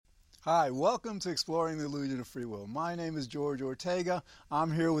Hi, welcome to Exploring the Illusion of Free Will. My name is George Ortega.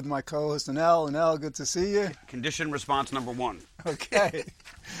 I'm here with my co-host, Anel. Anel, good to see you. Condition response number one. Okay.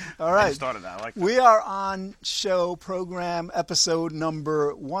 All right. I started that. I like that. We are on program episode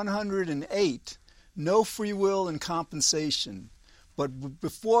number 108, No Free Will and Compensation. But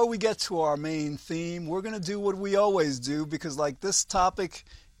before we get to our main theme, we're going to do what we always do because this topic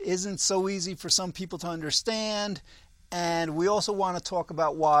isn't so easy for some people to understand. And we also want to talk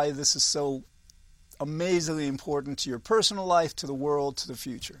about why this is so amazingly important to your personal life, to the world, to the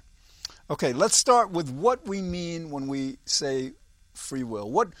future. Okay, let's start with what we mean when we say free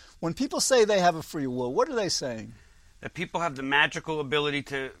will. When people say they have a free will, what are they saying? That people have the magical ability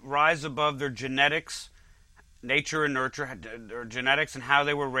to rise above their genetics, nature and nurture, their genetics and how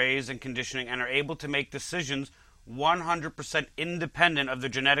they were raised and conditioning, and are able to make decisions 100% independent of their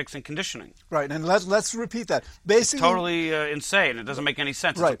genetics and conditioning. Right, and let's repeat that. Basically, it's totally insane. It doesn't make any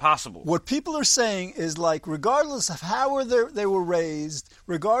sense. Right. It's impossible. What people are saying is regardless of how they were raised,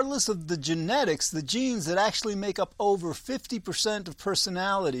 regardless of the genetics, the genes that actually make up over 50% of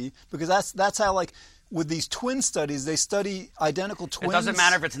personality, because that's how with these twin studies, they study identical twins. It doesn't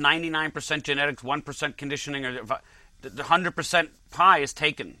matter if it's 99% genetics, 1% conditioning, or the 100% pie is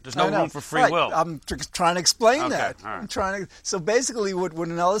taken. There's no room for free will. I'm trying to explain that. All right. I'm trying to. So basically, what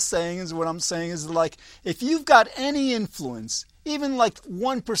Anel is saying is what I'm saying is if you've got any influence, even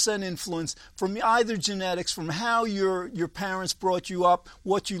 1% influence from either genetics, from how your parents brought you up,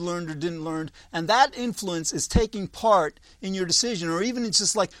 what you learned or didn't learn, and that influence is taking part in your decision, or even it's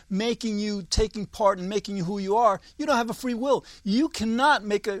just taking part and making you who you are, you don't have a free will. You cannot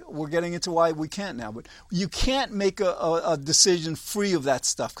make we're getting into why we can't now, but you can't make a decision free of that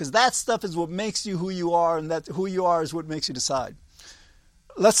stuff, because that stuff is what makes you who you are, and that who you are is what makes you decide.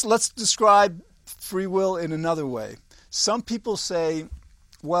 Let's describe free will in another way. Some people say,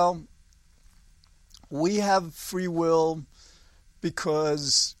 well, we have free will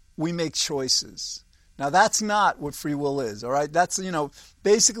because we make choices. Now, that's not what free will is, all right? That's,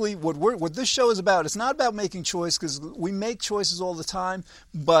 basically what this show is about. It's not about making choice, because we make choices all the time,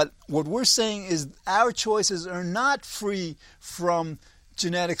 but what we're saying is our choices are not free from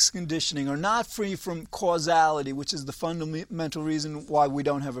genetics conditioning, or not free from causality, which is the fundamental reason why we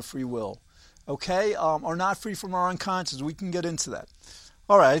don't have a free will. Okay, are not free from our unconscious. We can get into that.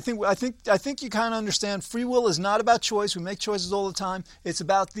 All right, I think you kind of understand. Free will is not about choice. We make choices all the time. It's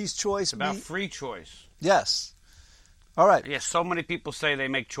about these choices. It's about free choice. Yes. All right. Yes. So many people say they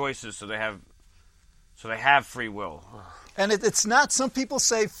make choices, so they have free will. And it's not. Some people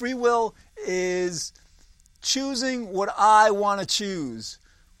say free will is choosing what I want to choose.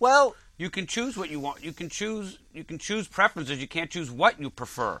 Well, you can choose what you want. You can choose preferences. You can't choose what you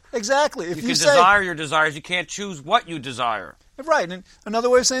prefer. Exactly. You can desire your desires. You can't choose what you desire. Right. And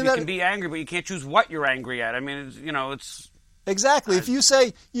another way of saying that, you can be angry, but you can't choose what you're angry at. I mean, it's exactly. If you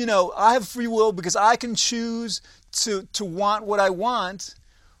say, I have free will because I can choose to want what I want,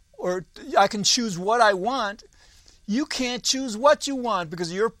 or I can choose what I want. You can't choose what you want,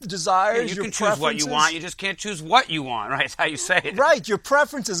 because your desires, your preferences... You can choose what you want, you just can't choose what you want, right? That's how you say it. Right, your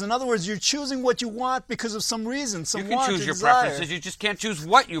preferences. In other words, you're choosing what you want because of some reason, some want, you can choose your desire. preferences, you just can't choose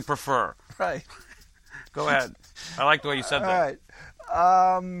what you prefer. Right. Go ahead. I like the way you said that.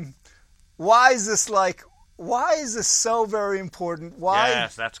 All right. Why is this so very important? Why?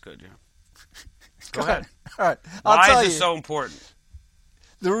 Yes, that's good, yeah. Go ahead. All right. Why is this so important?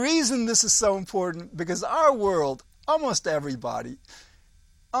 The reason this is so important, because our world... Almost everybody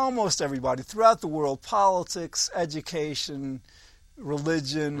throughout the world, politics, education,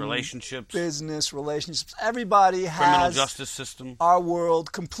 religion, business, relationships, everybody has criminal justice system. Our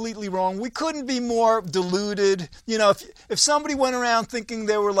world completely wrong. We couldn't be more deluded. If somebody went around thinking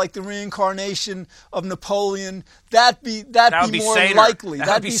they were like the reincarnation of Napoleon, that'd be more saner. likely.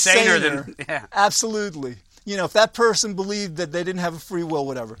 That'd be saner than Absolutely. If that person believed that they didn't have a free will,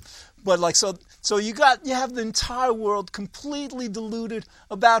 whatever. But so you have the entire world completely deluded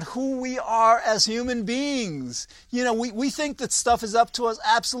about who we are as human beings. We think that stuff is up to us.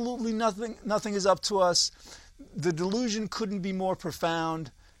 Absolutely nothing is up to us. The delusion couldn't be more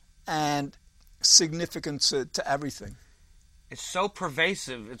profound and significant to everything. It's so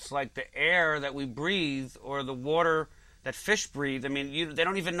pervasive. It's like the air that we breathe, or the water that fish breathe. I mean,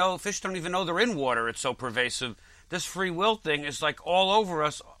 fish don't even know they're in water. It's so pervasive. This free will thing is all over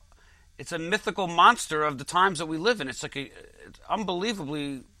us. It's a mythical monster of the times that we live in. It's it's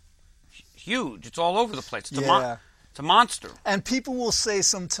unbelievably huge. It's all over the place. It's it's a monster. And people will say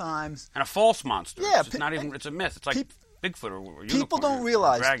sometimes, and a false monster. Yeah, it's a myth. It's Bigfoot or unicorn. People don't or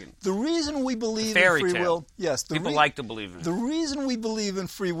realize dragon. the reason we believe in Fairy free tale. will. Yes, People like to believe in it. The reason we believe in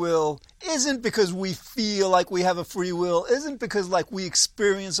free will isn't because we feel like we have a free will, isn't because like we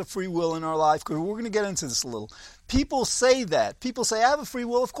experience a free will in our life, because we're going to get into this a little. People say that. People say, I have a free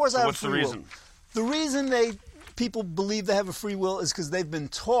will. Of course I have a free will. What's The reason people believe they have a free will is because they've been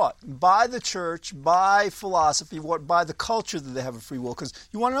taught by the church, by philosophy, by the culture that they have a free will. Because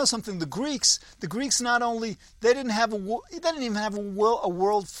you want to know something? The Greeks not only they didn't even have a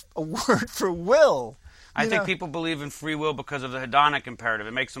word for will. I think people believe in free will because of the hedonic imperative.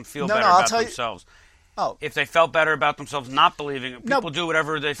 It makes them feel better I'll about tell you- themselves. Oh. If they felt better about themselves not believing it, people do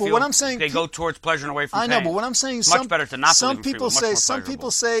whatever they feel. What I'm saying, they go towards pleasure and away from I know, pain. but what I'm saying, it's much better to not believe in free will. Some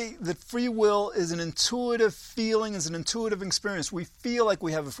people say that free will is an intuitive feeling, is an intuitive experience. We feel like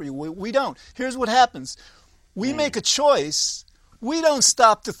we have a free will. We don't. Here's what happens: we make a choice. We don't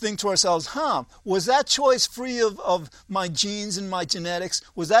stop to think to ourselves, was that choice free of my genes and my genetics?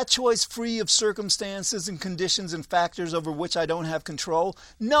 Was that choice free of circumstances and conditions and factors over which I don't have control?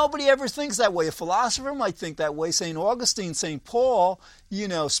 Nobody ever thinks that way. A philosopher might think that way. St. Augustine, St. Paul,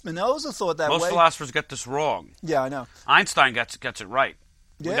 Spinoza thought that way. Most philosophers get this wrong. Yeah, I know. Einstein gets it right.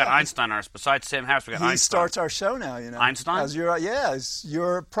 Yeah. We got Einstein on us. Besides Sam Harris, we got Einstein. He starts our show now, Einstein? As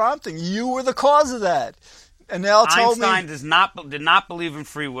your prompting. You were the cause of that. And Nell told me Einstein did not believe in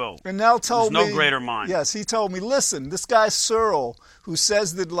free will. And Nell told me there's no greater mind. Yes, he told me, listen, this guy Searle, who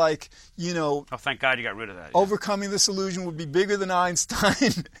says that Oh, thank God you got rid of that. Overcoming this illusion would be bigger than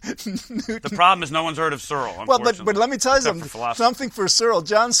Einstein. The problem is no one's heard of Searle. Well, but let me tell you something for Searle.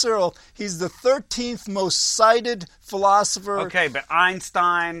 John Searle, he's the 13th most cited philosopher. Okay, but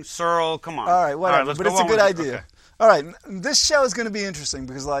Einstein, Searle, come on. All right, whatever. Let's but go it's a good on with idea. Okay. All right, this show is going to be interesting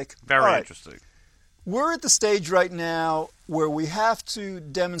because Very interesting. We're at the stage right now where we have to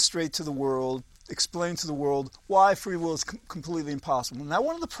demonstrate to the world, explain to the world why free will is completely impossible. Now,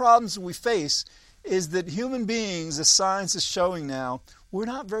 one of the problems that we face is that human beings, as science is showing now, we're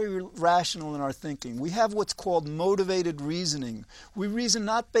not very rational in our thinking. We have what's called motivated reasoning. We reason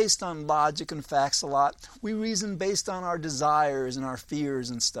not based on logic and facts a lot. We reason based on our desires and our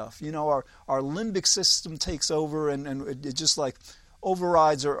fears and stuff. Our limbic system takes over and it just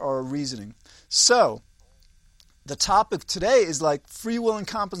overrides our reasoning. So, the topic today is free will and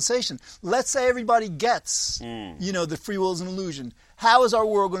compensation. Let's say everybody gets, that free will is an illusion. How is our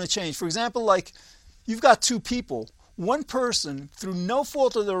world going to change? For example, you've got two people. One person, through no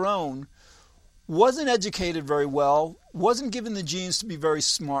fault of their own, wasn't educated very well, wasn't given the genes to be very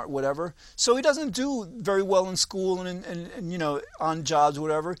smart, whatever. So he doesn't do very well in school and on jobs,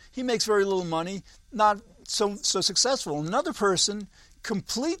 whatever. He makes very little money, not so successful. Another person,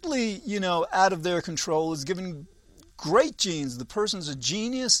 completely, out of their control, is given great genes. The person's a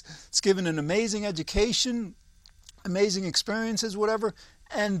genius. It's given an amazing education, amazing experiences, whatever,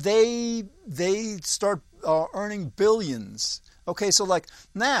 and they start earning billions. Okay, so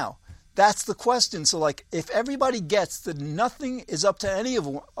now that's the question. So if everybody gets that nothing is up to any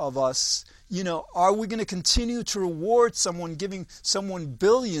of us, are we going to continue to reward someone, giving someone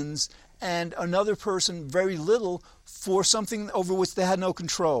billions and another person very little for something over which they had no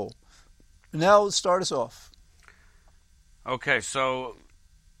control? Now, start us off. Okay, so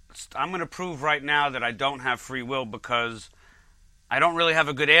I'm going to prove right now that I don't have free will because I don't really have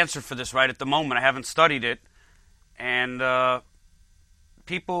a good answer for this right at the moment. I haven't studied it. And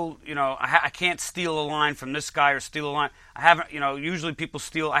people, I can't steal a line from this guy or steal a line. I haven't, usually people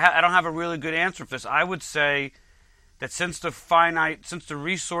steal. I don't have a really good answer for this. I would say that since the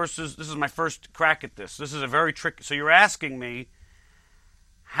resources, this is my first crack at this. This is a very tricky. So you're asking me,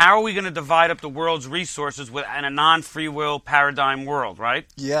 how are we going to divide up the world's resources in a non-free will paradigm world, right?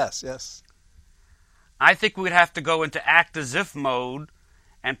 Yes. I think we'd have to go into act as if mode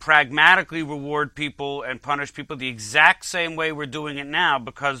and pragmatically reward people and punish people the exact same way we're doing it now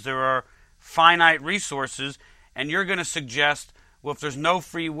because there are finite resources, and you're going to suggest, well, if there's no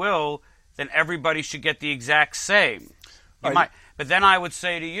free will, then everybody should get the exact same. But then I would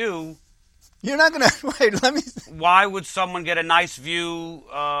say to you, you're not going to wait. Let me. Why would someone get a nice view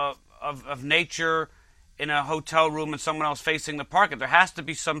of nature in a hotel room and someone else facing the park? There has to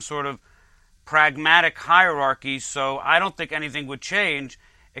be some sort of pragmatic hierarchy. So I don't think anything would change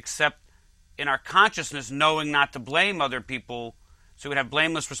except in our consciousness, knowing not to blame other people. So we'd have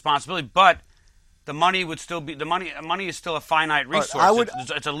blameless responsibility, but the money would still be the money. Money is still a finite resource. I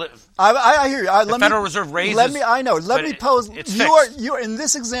hear you. The Federal Reserve raises. Let me pose. It's you are in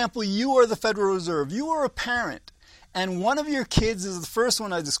this example. You are the Federal Reserve. You are a parent, and one of your kids is the first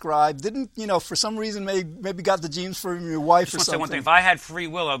one I described, didn't, for some reason maybe got the genes from your wife or Just want to say something. one thing. If I had free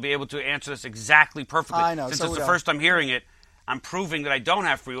will, I'd be able to answer this exactly perfectly. I know. Since So it's would the I. first time hearing it, I'm proving that I don't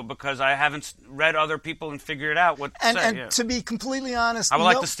have free will because I haven't read other people and figured out what to say. And to be completely honest, I would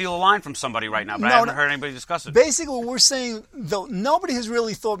like to steal a line from somebody right now, but I No, haven't no. heard anybody discuss it. basically what we're saying, though, nobody has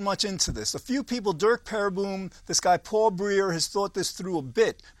really thought much into this. A few people, Dirk Pereboom, this guy Paul Breer, has thought this through a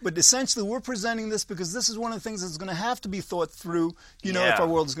bit. But essentially, we're presenting this because this is one of the things that's going to have to be thought through, if our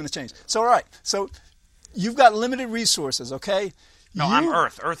world is going to change. So, all right. So, you've got limited resources, okay? No, I'm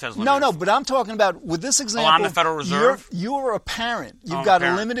Earth. Earth has limited. No, but I'm talking about, with this example, I'm the Federal Reserve? You're a parent. You've I'm a got a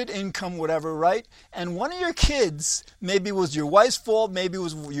parent. limited income, whatever, right? And one of your kids, maybe it was your wife's fault, maybe it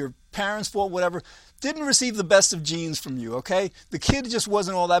was your parents' fault, whatever, didn't receive the best of genes from you, okay? The kid just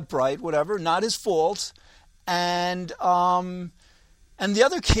wasn't all that bright, whatever, not his fault. And the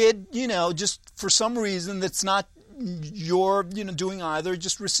other kid, just for some reason that's not your, doing either,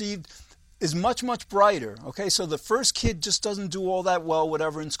 just is much, much brighter, okay? So the first kid just doesn't do all that well,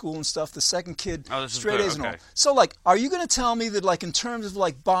 whatever, in school and stuff. The second kid, straight A's and all. So, are you going to tell me that, in terms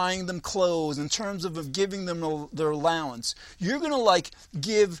of, buying them clothes, in terms of giving them their allowance, you're going to,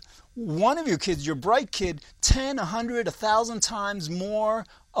 give one of your kids, your bright kid, 10, 100, 1,000 times more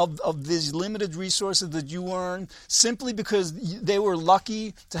of these limited resources that you earn simply because they were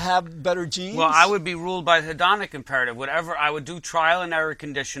lucky to have better genes? Well, I would be ruled by the hedonic imperative. Whatever, I would do trial and error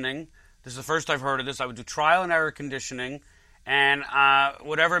conditioning. This is the first I've heard of this. I would do trial and error conditioning, and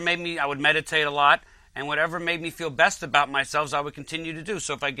whatever made me, I would meditate a lot, and whatever made me feel best about myself, I would continue to do.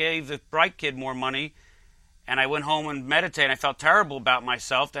 So if I gave the bright kid more money, and I went home and meditated, and I felt terrible about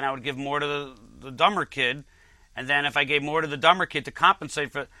myself, then I would give more to the dumber kid, and then if I gave more to the dumber kid to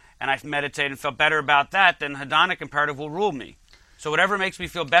compensate for, and I meditated and felt better about that, then hedonic imperative will rule me. So whatever makes me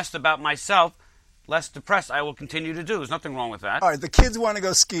feel best about myself, less depressed, I will continue to do. There's nothing wrong with that. All right, the kids want to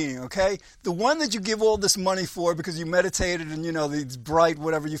go skiing, okay? The one that you give all this money for because you meditated and, it's bright,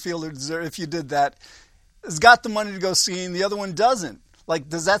 whatever you feel it deserves, if you did that, has got the money to go skiing. The other one doesn't.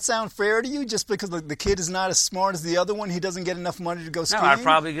 Does that sound fair to you? Just because the kid is not as smart as the other one, he doesn't get enough money to go skiing? No, I'd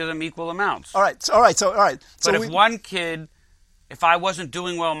probably give them equal amounts. All right. But if one kid, if I wasn't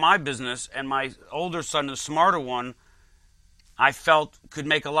doing well in my business and my older son, the smarter one, I felt could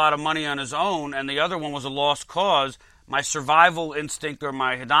make a lot of money on his own, and the other one was a lost cause, my survival instinct or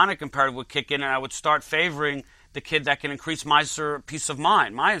my hedonic imperative would kick in, and I would start favoring the kid that can increase my peace of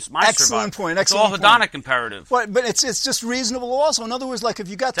mind, my excellent survival. point. It's all hedonic imperative. Well, but it's just reasonable also. In other words, if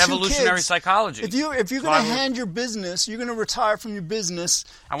you got it's two evolutionary kids, psychology. if you're going to hand your business, you're going to retire from your business.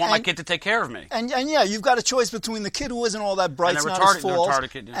 I want my kid to take care of me. And yeah, you've got a choice between the kid who isn't all that bright, it's not his fault, retarded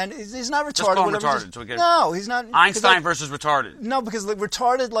kid, and he's not retarded. Just call him retarded. No, he's not. Einstein versus retarded. No, because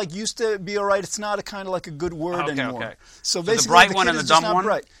retarded used to be all right. It's not a kind of a good word anymore. Okay. So basically, the bright the one kid and the is just dumb not one.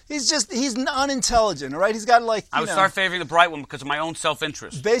 Bright. He's unintelligent. All right, he's got I would start favoring the bright one because of my own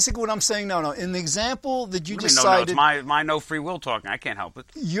self-interest. Basically, what I'm saying, no. In the example that you just cited, it's my no free will talking. I can't help it.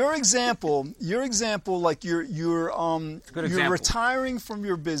 Your example, you're example. retiring from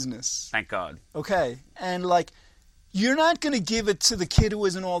your business. Thank God. Okay, and you're not going to give it to the kid who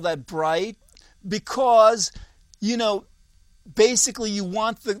isn't all that bright because basically you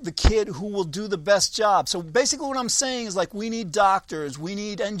want the kid who will do the best job. So basically what I'm saying is we need doctors, we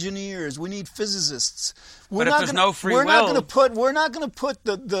need engineers, we need physicists. But if there's no free will, we're not going to put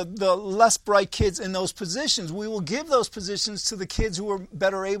the less bright kids in those positions. We will give those positions to the kids who are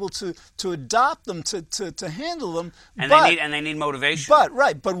better able to adopt them, to handle them. And they need motivation.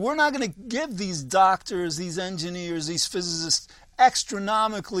 But we're not going to give these doctors, these engineers, these physicists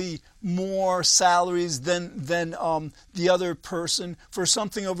astronomically more salaries than the other person for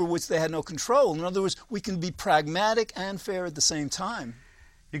something over which they had no control. In other words, we can be pragmatic and fair at the same time.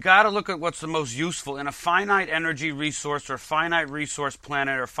 You got to look at what's the most useful in a finite energy resource or finite resource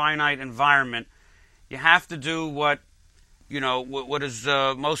planet or finite environment. You have to do what is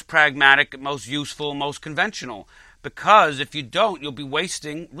most pragmatic, most useful, most conventional. Because if you don't, you'll be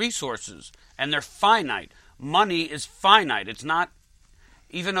wasting resources, and they're finite. Money is finite. It's not,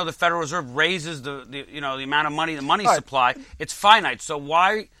 even though the Federal Reserve raises the amount of money, the money supply, it's finite. So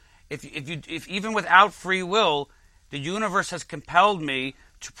why, if even without free will, the universe has compelled me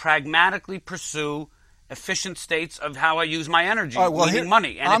to pragmatically pursue efficient states of how I use my energy, meaning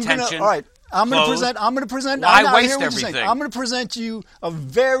money and attention. I'm going to present. Why waste everything? I'm going to present you a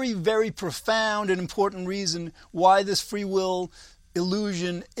very, very profound and important reason why this free will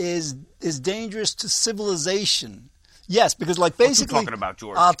illusion is dangerous to civilization. Yes, because basically, what you talking about,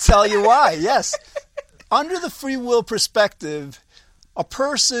 George? I'll tell you why. Yes, under the free will perspective, a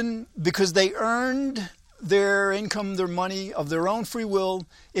person, because they earned their income, their money of their own free will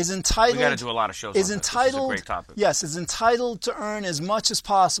is entitled. We got to do a lot of shows. Is entitled. This is a great topic. Yes, is entitled to earn as much as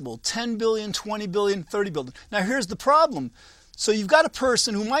possible: 10 billion, 20 billion, 30 billion. Now, here's the problem. So you've got a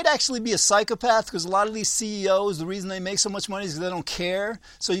person who might actually be a psychopath, because a lot of these CEOs, the reason they make so much money is because they don't care.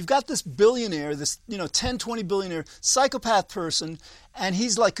 So you've got this billionaire, this 10, 20 billionaire psychopath person, and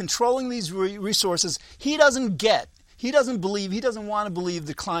he's like controlling these resources. He doesn't believe, he doesn't want to believe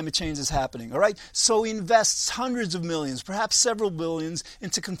that climate change is happening, all right? So he invests hundreds of millions, perhaps several billions,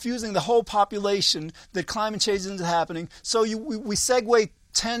 into confusing the whole population that climate change isn't happening. So we segue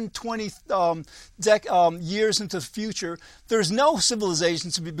 10, 20 years into the future. There's no civilization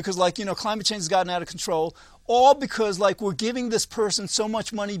to be, because climate change has gotten out of control, all because we're giving this person so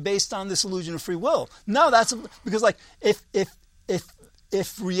much money based on this illusion of free will. No, that's because if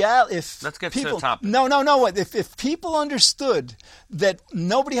let's get people, to the topic. No. If people understood that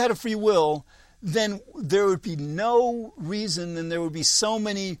nobody had a free will, then there would be no reason, and there would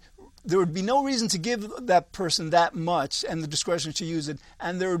be no reason to give that person that much and the discretion to use it,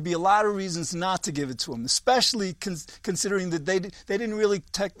 and there would be a lot of reasons not to give it to them, especially considering that they didn't really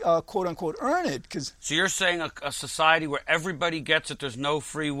quote unquote earn it. So you're saying a society where everybody gets it, there's no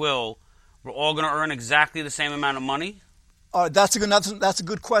free will, we're all going to earn exactly the same amount of money? That's a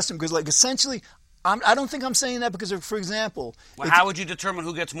good question, because essentially, I don't think I'm saying that because, for example... Well, how would you determine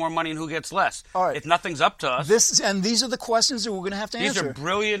who gets more money and who gets less? All right. If nothing's up to us... These are the questions that we're going to have to answer. These are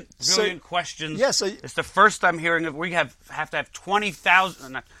brilliant questions. Yeah, it's the first I'm hearing of... We have to have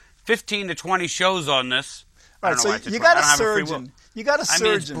 15 to 20 shows on this. All right, so you got a surgeon. I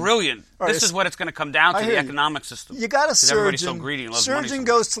mean, it's brilliant. This is what it's going to come down to, the economic system. You got a surgeon. Everybody's so greedy and loves money. Surgeon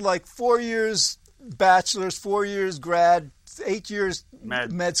goes to 4 years bachelor's, 4 years grad, 8 years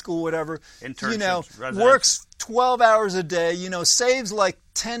med school, whatever. Internships, works 12 hours a day, saves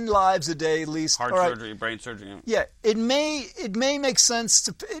 10 lives a day at least. Heart surgery, brain surgery. Yeah, it may make sense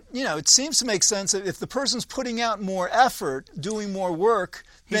to, it seems to make sense if the person's putting out more effort, doing more work.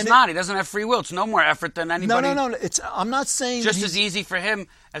 He's not. He doesn't have free will. It's no more effort than anybody. No. I'm not saying just as easy for him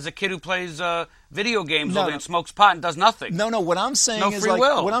as a kid who plays video games and smokes pot and does nothing. No. What I'm saying is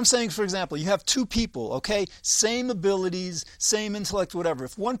what I'm saying. For example, you have two people. Okay, same abilities, same intellect, whatever.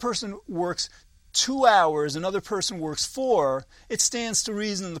 If one person works 2 hours, another person works 4, it stands to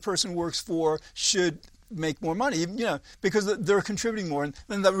reason the person who works 4 should make more money, because they're contributing more.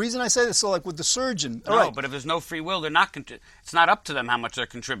 And the reason I say this, so with the surgeon... But if there's no free will, they're not. It's not up to them how much they're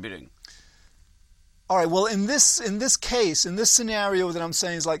contributing. All right, well, in this case, in this scenario that I'm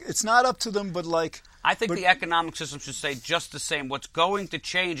saying is it's not up to them, but I think the economic system should stay just the same. What's going to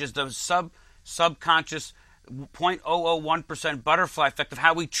change is the subconscious 0.001% butterfly effect of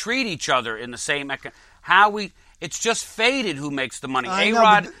how we treat each other in the same it's just faded who makes the money.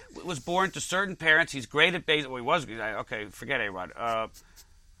 A-Rod was born to certain parents. He's great at baseball. He was. Okay, forget A-Rod.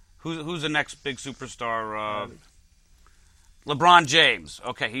 Who's the next big superstar? LeBron James.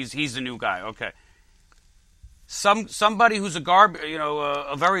 Okay, he's the new guy. Okay. Somebody who's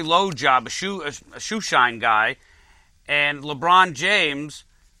a very low job, a shoe shine guy, and LeBron James.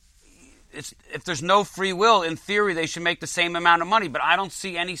 If there's no free will, in theory, they should make the same amount of money. But I don't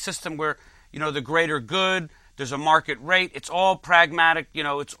see any system where the greater good. There's a market rate. It's all pragmatic.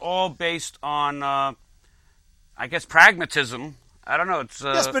 It's all based on, I guess, pragmatism. I don't know. It's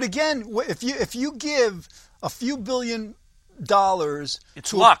yes, but again, if you give a few $billion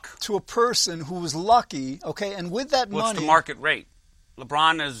to a person who was lucky, okay, and with that money, what's the market rate?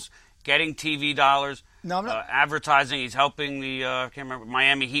 LeBron is getting TV dollars. No, I'm not. Advertising. He's helping the I can't remember,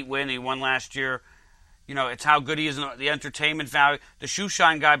 Miami Heat win. He won last year. It's how good he is in the entertainment value. The shoe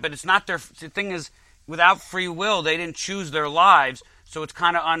shine guy, but it's not the thing is. Without free will, they didn't choose their lives, so it's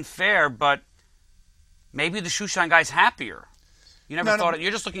kind of unfair, but maybe the shoe shine guy's happier. You never thought it.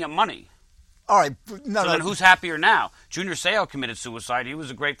 You're just looking at money. All right. Then who's happier now? Junior Seau committed suicide. He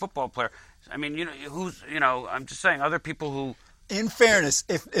was a great football player. I mean, I'm just saying, other people who... In fairness,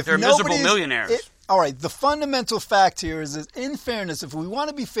 if they're miserable millionaires. All right, the fundamental fact here is that, in fairness, if we want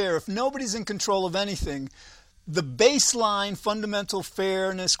to be fair, if nobody's in control of anything... The baseline fundamental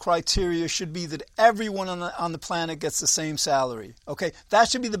fairness criteria should be that everyone on the planet gets the same salary. Okay, that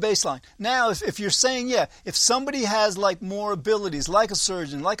should be the baseline. Now, if you're saying, if somebody has more abilities, like a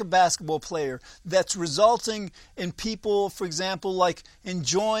surgeon, like a basketball player, that's resulting in people, for example,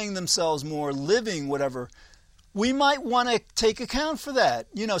 enjoying themselves more, living, whatever, we might want to take account for that.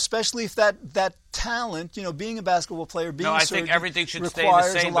 Especially if that talent, being a basketball player, being a surgeon, I think everything should stay the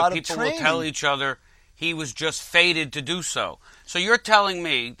same, but people will tell each other. He was just fated to do so. So you're telling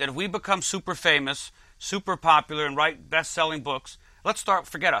me that if we become super famous, super popular, and write best-selling books, let's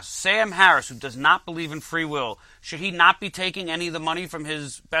forget us. Sam Harris, who does not believe in free will, should he not be taking any of the money from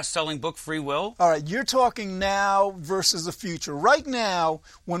his best-selling book, Free Will? All right, you're talking now versus the future. Right now,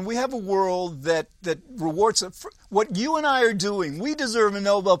 when we have a world that rewards what you and I are doing, we deserve a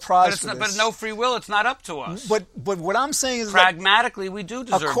Nobel Prize for this. But no free will, it's not up to us. But what I'm saying is pragmatically, we do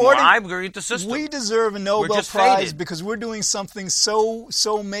deserve more. I agree with the system. We deserve a Nobel Prize because we're doing something so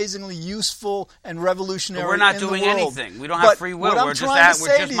amazingly useful and revolutionary. But we're not doing anything. We don't have free will. We're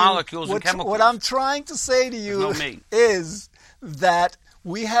just molecules and chemicals. What I'm trying to say to you is that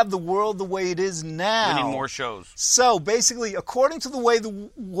we have the world the way it is now. We need more shows. So basically, according to the way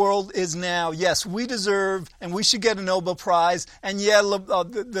the world is now, yes, we deserve and we should get a Nobel Prize. And yeah,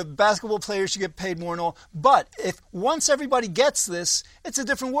 the basketball players should get paid more and all. But if once everybody gets this, it's a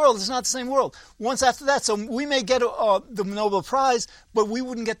different world. It's not the same world. Once after that, so we may get the Nobel Prize, but we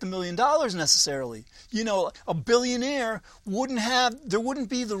wouldn't get the $1 million necessarily. You know, a billionaire there wouldn't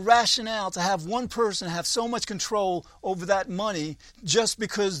be the rationale to have one person have so much control over that money just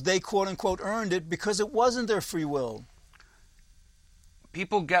because they quote-unquote earned it because it wasn't their free will.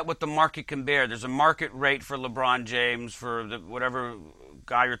 People get what the market can bear. There's a market rate for LeBron James, for whatever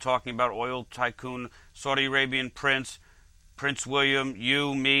guy you're talking about, oil tycoon, Saudi Arabian prince, Prince William,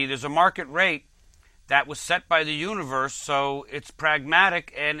 you, me. There's a market rate that was set by the universe, so it's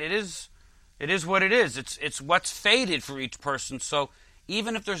pragmatic, and it is what it is. It's what's fated for each person. So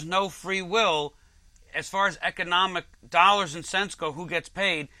even if there's no free will, as far as economic dollars and cents go, who gets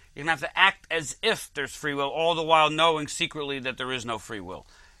paid, you're going to have to act as if there's free will, all the while knowing secretly that there is no free will.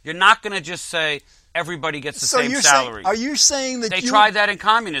 You're not going to just say everybody gets the same salary. Are you saying that they tried that in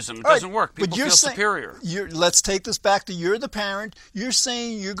communism? It doesn't work. People feel superior. Let's take this back to you're the parent. You're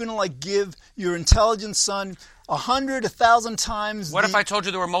saying you're going to give your intelligent son 100, 1,000 times. What if I told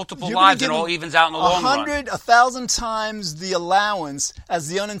you there were multiple lives and all evens out in the long run? 100, 1,000 times the allowance as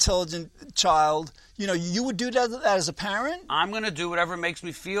the unintelligent child. You know, you would do that as a parent? I'm going to do whatever makes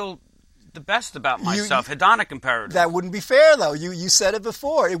me feel the best about myself. Hedonic imperative. That wouldn't be fair, though. You said it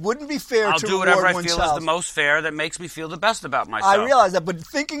before. It wouldn't be fair to reward one child. I'll do whatever I feel is the most fair that makes me feel the best about myself. I realize that, but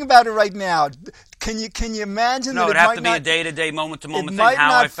thinking about it right now, can you imagine that it might have to be a day-to-day, moment-to-moment thing, how I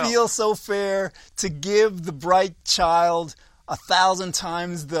might felt. not feel so fair to give the bright child 1,000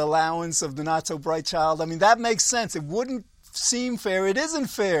 times the allowance of the not-so-bright child. I mean, that makes sense. It wouldn't seem fair. It isn't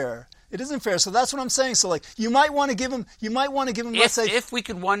fair. It isn't fair. So that's what I'm saying. So you might want to give him, let's say. If we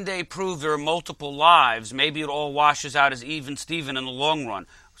could one day prove there are multiple lives, maybe it all washes out as even Steven in the long run.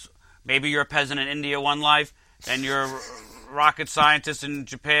 So maybe you're a peasant in India one life, then you're a rocket scientist in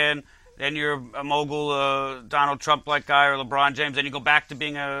Japan, then you're a mogul, Donald Trump-like guy or LeBron James, then you go back to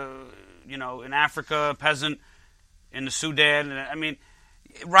being in Africa, peasant in the Sudan. I mean,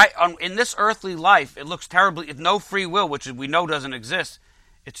 in this earthly life, it looks terribly, if no free will, which we know doesn't exist,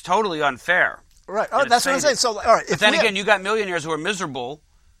 it's totally unfair. Right. Oh, that's what I'm saying. So, all right. But then again, you got millionaires who are miserable,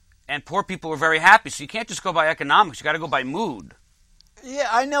 and poor people who are very happy. So you can't just go by economics. You got to go by mood. Yeah,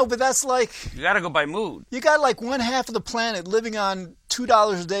 I know, but that's you got to go by mood. You got one half of the planet living on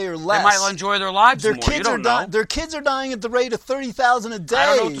 $2 a day or less. They might enjoy their lives more. You don't know. Their kids are dying at the rate of 30,000 a day. I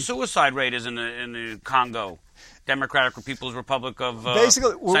don't know what the suicide rate is in the Congo. Democratic People's Republic of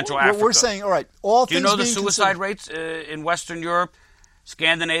Central Africa. We're saying, all right, do you know the suicide rates in Western Europe,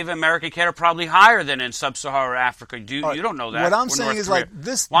 Scandinavia, America, Canada are probably higher than in sub-Saharan Africa? You don't know that. What I'm saying is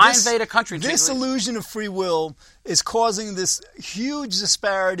this. Why invade a country? This illusion of free will is causing this huge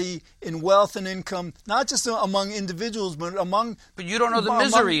disparity in wealth and income, not just among individuals, but among. But you don't know the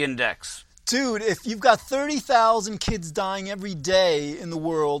misery index. Dude, if you've got 30,000 kids dying every day in the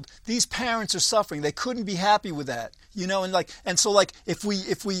world, these parents are suffering. They couldn't be happy with that, so if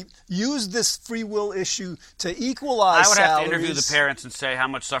we use this free will issue to equalize I would salaries, have to interview the parents and say, how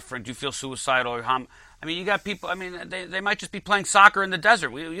much suffering do you feel suicidal? Or how? I mean, you got people. I mean, they might just be playing soccer in the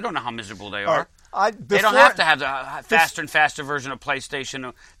desert. You don't know how miserable they are. They don't have to have the faster and faster version of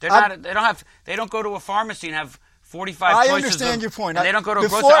PlayStation. They don't go to a pharmacy and have 45 choices. I understand your point. They don't go to a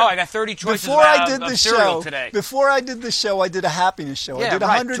grocery store. I got 30 choices of cereal today. Before I did the show, I did a happiness show. Yeah, I did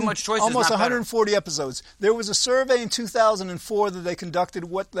right. Too much choice almost is not 140 episodes. There was a survey in 2004 that they conducted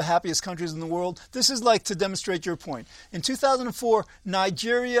what the happiest countries in the world. This is to demonstrate your point. In 2004,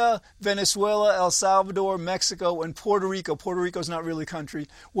 Nigeria, Venezuela, El Salvador, Mexico, and Puerto Rico. Puerto Rico's not really a country.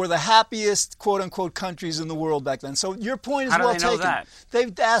 Were the happiest quote-unquote countries in the world back then. So your point is well taken. That?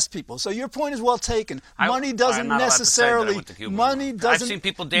 They've asked people. So your point is well taken. Money doesn't allowed to say that I necessarily went to Cuba. money doesn't. I've seen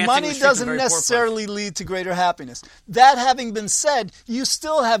people dancing Money in the streets of doesn't very poor necessarily lead to greater happiness. That having been said, you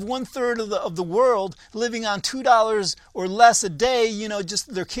still have 1/3 of the world living on $2 or less a day. You know,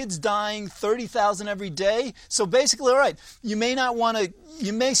 just their kids dying, 30,000 every day. So basically, all right, you may not want to.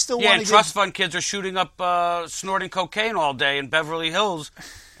 You may still Yeah, want and to. trust fund kids are shooting up, snorting cocaine all day in Beverly Hills,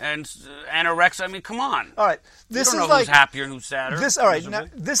 and anorexia. I mean, come on. All right, You this don't is know like who's happier and who's sadder. this. All right, now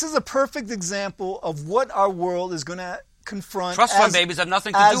miserably. this is a perfect example of what our world is going to confront. Trust fund babies have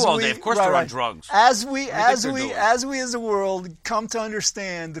nothing to do all day. Of course, they're on drugs. As we as a world come to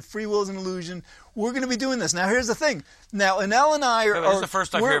understand that free will is an illusion, we're going to be doing this. Now, here's the thing. Now, Anel and I This is the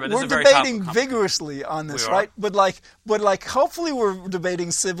first I've we're, heard, but this we're is a very debating topical vigorously on this, We are. right? But like, hopefully, we're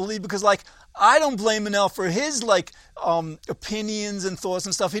debating civilly because, like, I don't blame Anel for his opinions and thoughts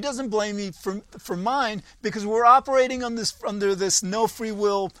and stuff. He doesn't blame me for mine because we're operating under this no free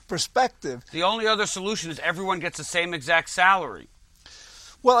will perspective. The only other solution is everyone gets the same exact salary.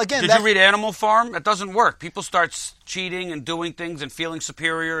 Well, again, Did you read Animal Farm? That doesn't work. People start cheating and doing things and feeling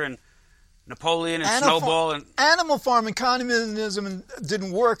superior, and Napoleon and Snowball and Animal Farm and communism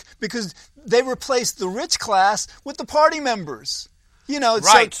didn't work because they replaced the rich class with the party members. You know,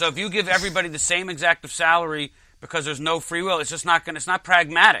 right. So if you give everybody the same exact of salary because there's no free will, it's just not going. It's not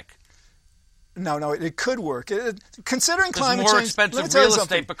pragmatic. No, it could work. Considering There's climate more change, let me expensive tell you real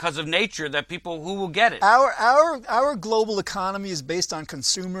something. estate because of nature that people who will get it. Our global economy is based on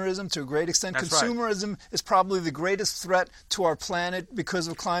consumerism to a great extent. That's right. Consumerism is probably the greatest threat to our planet because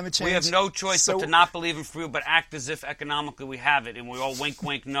of climate change. We have no choice So- but to not believe in free will, but act as if economically we have it, and we all wink,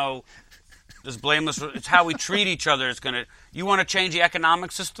 wink, no. Just blame us. It's how we treat each other. It's gonna. You want to change the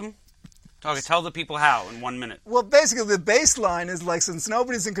economic system? Okay, tell the people how in 1 minute. Well, basically, the baseline is like, since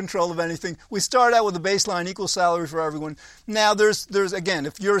nobody's in control of anything, we start out with a baseline equal salary for everyone. Now, there's again,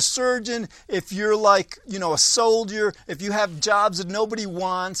 if you're a surgeon, if you're like, you know, a soldier, if you have jobs that nobody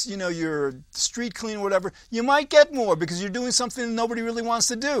wants, you know, you're a street cleaner, whatever, you might get more because you're doing something that nobody really wants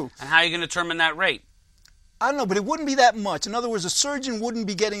to do. And how are you going to determine that rate? I don't know, but it wouldn't be that much. In other words, a surgeon wouldn't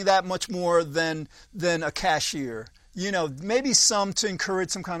be getting that much more than a cashier. You know, maybe some to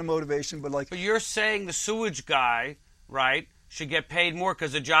encourage some kind of motivation, but like... But you're saying the sewage guy, right, should get paid more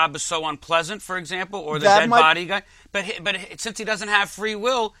because the job is so unpleasant, for example, or the dead body guy. But since he doesn't have free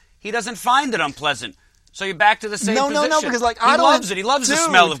will, he doesn't find it unpleasant. So you're back to the same position. No, because like he loves it. He loves the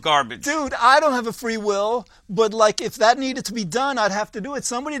smell of garbage. Dude, I don't have a free will, but like if that needed to be done, I'd have to do it.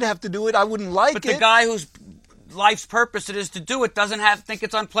 Somebody'd have to do it. I wouldn't like it. But the guy whose life's purpose it is to do it doesn't think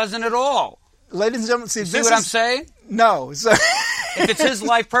it's unpleasant at all. Ladies and gentlemen, see what I'm saying? No. So if it's his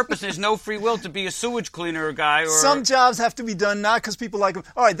life purpose, there's no free will to be a sewage cleaner guy. Or some jobs have to be done not because people like them.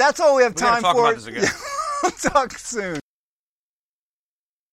 All right, that's all we have time We're for. going to talk about this again. We'll talk soon.